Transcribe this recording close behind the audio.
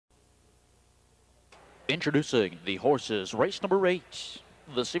Introducing the horses, race number 8.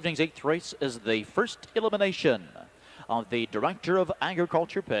 This evening's 8th race is the first elimination of the Director of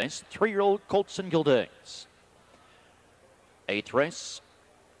Agriculture Pace, 3-year-old Colts and Geldings. 8th race,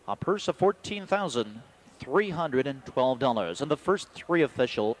 a purse of $14,312, and the first 3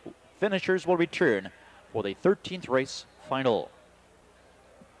 official finishers will return for the 13th race final.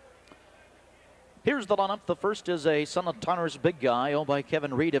 Here's the lineup. The first is a son of Tanner's Big Guy, owned by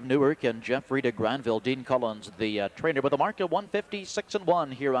Kevin Reed of Newark and Jeff Reed of Granville. Dean Collins, the trainer, with a mark of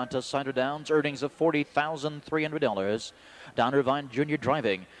 156-1 here on Cider Downs. Earnings of $40,300. Don Irvine Jr.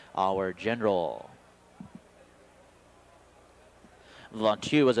 driving our general. The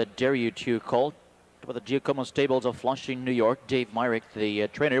 2 is a Dare You 2 colt with the Giacomo Stables of Flushing, New York. Dave Myrick, the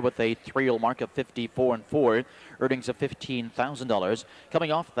trainer, with a 3-year-old mark of 54-4, earnings of $15,000.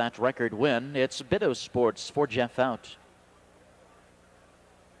 Coming off that record win, it's Bido Sports for Jeff Out.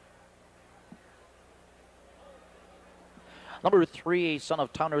 Number 3, son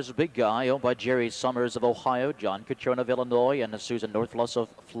of Tanner's Big Guy, owned by Jerry Summers of Ohio, John Cutrone of Illinois, and Susan Northluss of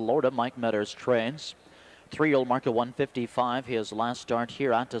Florida. Mike Metters trains. 3-year-old mark of 155, his last start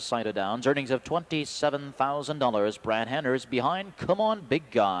here at Cider Downs. Earnings of $27,000. Brad Henners behind. Come On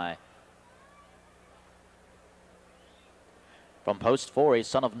Big Guy. From post 4, a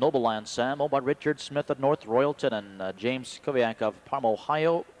son of Nobleland Sam, owned by Richard Smith of North Royalton and James Koviak of Parma,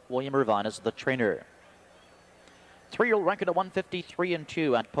 Ohio. William Irvine is the trainer. 3-year-old record of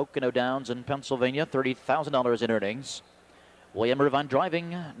 153-2 at Pocono Downs in Pennsylvania. $30,000 in earnings. William Irvine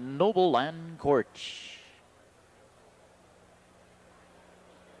driving Nobleland Court.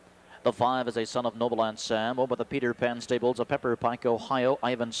 The 5 is a son of Nobleland Sam, owned by the Peter Pan Stables of Pepper Pike, Ohio.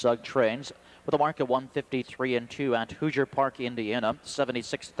 Ivan Sugg trains with a mark of 153-2 at Hoosier Park, Indiana.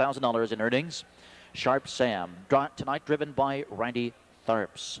 $76,000 in earnings. Sharp Sam, tonight driven by Randy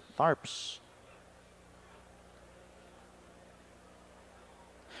Tharps.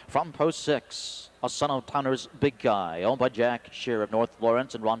 From post 6, a son of Tanner's Big Guy, owned by Jack Shear of North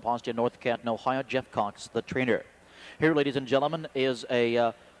Lawrence and Ron Postia, North Canton, Ohio. Jeff Cox, the trainer. Here, ladies and gentlemen, is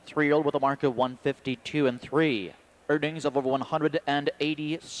a 3-year-old with a mark of 152-3. Earnings of over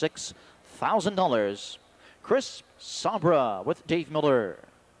 $186,000. Chris Sabra with Dave Miller.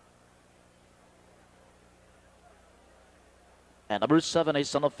 And number 7, a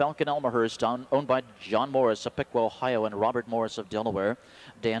son of Falcon Elmhurst, owned by John Morris of Piqua, Ohio, and Robert Morris of Delaware.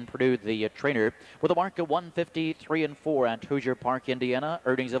 Dan Perdue, the trainer, with a mark of 153-4 at Hoosier Park, Indiana.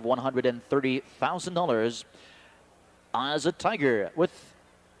 Earnings of $130,000. As a Tiger with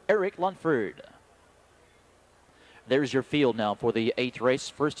Eric Lunford. There's your field now for the 8th race,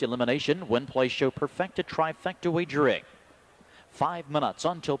 first elimination. Win, play, show, perfected, trifecta wagering. 5 minutes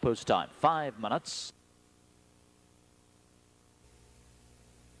until post time. 5 minutes.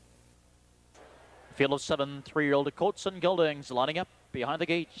 Field of 7 3-year-old Colts and Geldings lining up behind the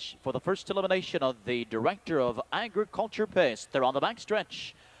gate for the first elimination of the Director of Agriculture Pace. They're on the back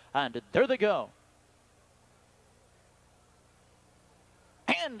stretch, and there they go.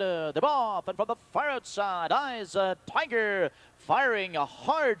 And they're off, and from the far outside, Eyes Tiger firing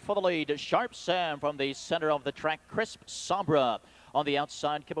hard for the lead. Sharp Sam from the center of the track. Crisp Sabra on the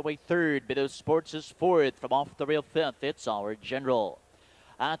outside, kept away 3rd. Bido Sports is 4th. From off the rail 5th, it's our general.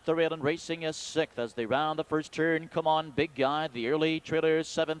 At the rail and racing is 6th as they round the first turn. Come On Big Guy, the early trailer.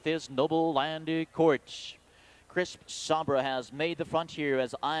 7th is Nobleland Court. Crisp Sabra has made the front here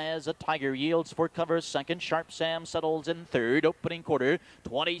as Eyes a Tiger yields for cover. 2nd, Sharp Sam settles in 3rd. Opening quarter,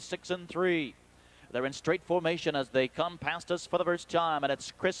 26-3. They're in straight formation as they come past us for the first time, and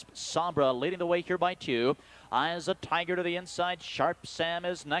it's Crisp Sabra leading the way here by 2. Eyes a Tiger to the inside. Sharp Sam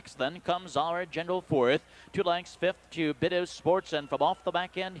is next. Then comes our general 4th. 2 lengths 5th to Bido Sports, and from off the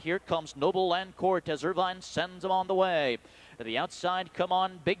back end, here comes Nobleland Court as Irvine sends them on the way. To the outside, Come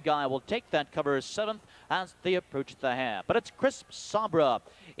On Big Guy will take that cover 7th as they approach the half. But it's Crisp Sabra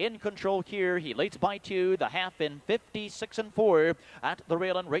in control here. He leads by 2. The half in 56-4. At the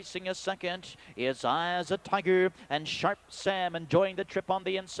rail and racing a 2nd is Eyes a Tiger, and Sharp Sam enjoying the trip on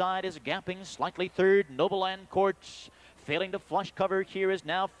the inside is gapping slightly 3rd. Nobleland Court failing to flush cover here is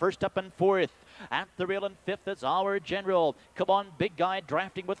now 1st up and 4th. At the rail and 5th is our general. Come On Big Guy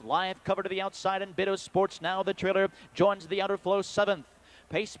drafting with live cover to the outside, and Bido Sports now the trailer joins the outer flow 7th.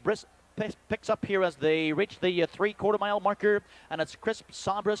 Pace picks up here as they reach the 3/4 mile marker, and it's Crisp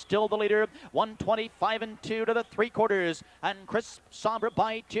Sabra still the leader. 125 and 2 to the 3/4, and Crisp Sabra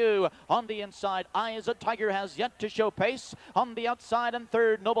by 2. On the inside, Eyes a Tiger has yet to show pace. On the outside and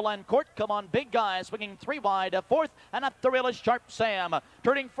third, Noble and Court. Come on, big guy, swinging 3 wide. Fourth, and at the rail is Sharp Sam.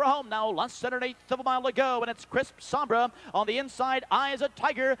 Turning for home now, less than an eighth of a mile to go, and it's Crisp Sabra. On the inside, Eyes a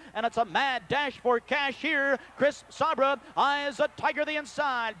Tiger, and it's a mad dash for cash here. Crisp Sabra, Eyes a Tiger the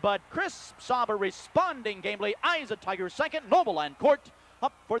inside, but Crisp Sabra responding gamely. Eyes a Tiger second, Noble and Court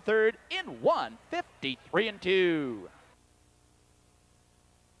up for third in 1:53 and 2.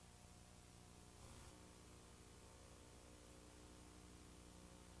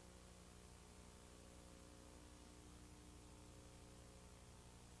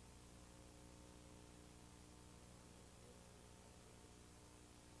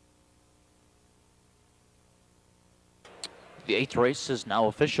 The 8th race is now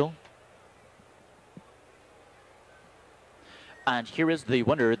official. And here is the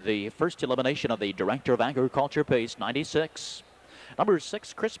winner, the first elimination of the Director of Agriculture, pace 96. Number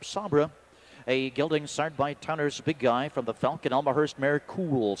 6, Crisp Sabra, a gelding sired by Tanner's Big Guy from the Falcon Elmhurst mare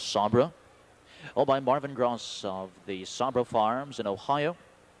Cool Sabra, owned by Marvin Gross of the Sabra Farms in Ohio,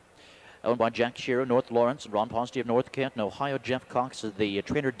 owned by Jack Shearer, North Lawrence, and Ron Posty of North Canton, Ohio. Jeff Cox is the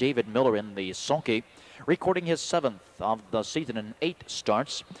trainer. David Miller in the sulky, recording his 7th of the season in 8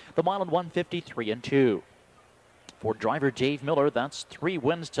 starts. The mile in 1:53 and 2. For driver Dave Miller, that's 3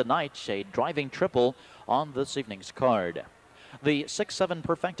 wins tonight, a driving triple on this evening's card. The 6-7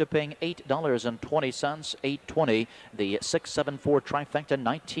 Perfecta paying $8.20, $8.20. The 6-7-4 Trifecta,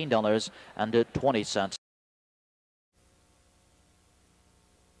 $19.20.